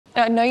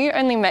I know you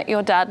only met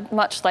your dad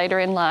much later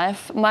in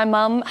life. My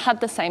mum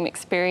had the same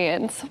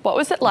experience. What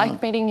was it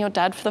like meeting your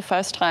dad for the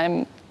first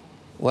time?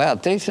 Wow,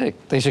 these are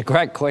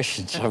great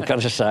questions, I've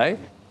got to say.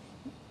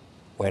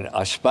 When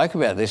I spoke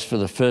about this for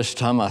the first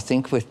time, I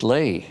think with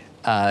Lee,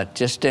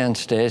 just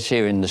downstairs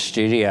here in the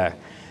studio,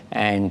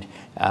 and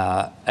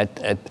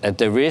at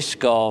the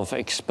risk of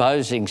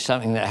exposing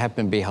something that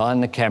happened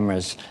behind the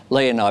cameras,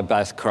 Lee and I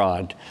both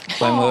cried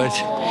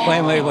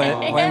when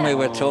we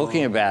were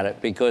talking about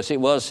it, because it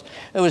was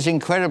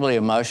incredibly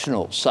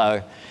emotional.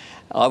 So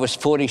I was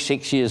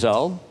 46 years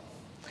old.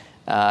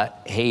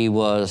 He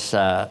was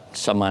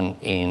someone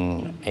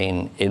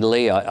in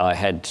Italy. I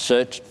had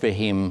searched for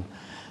him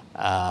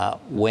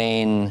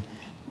when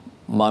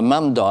my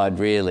mum died,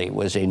 really,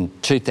 was in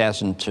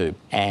 2002.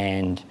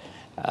 And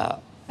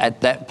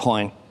at that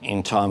point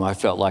in time, I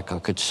felt like I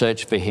could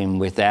search for him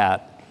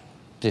without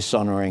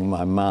dishonouring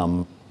my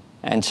mum.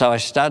 And so I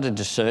started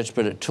to search,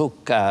 but it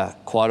took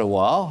quite a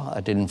while. I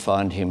didn't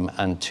find him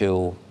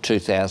until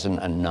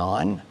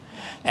 2009.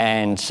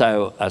 And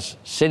so I was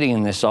sitting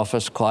in this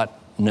office quite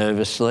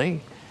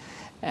nervously,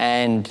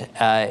 and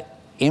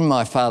in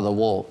my father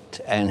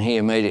walked, and he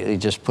immediately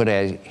just put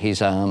out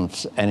his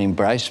arms and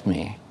embraced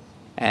me.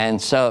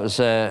 And so it was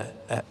a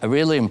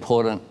really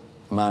important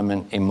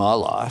moment in my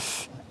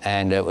life,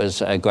 and it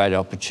was a great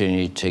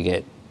opportunity to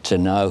get to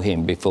know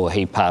him before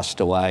he passed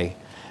away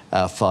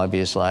 5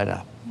 years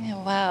later.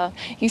 Yeah, wow.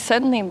 You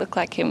certainly look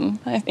like him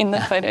in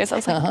the photos. I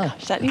was like,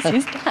 gosh, that is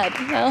his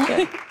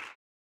dad.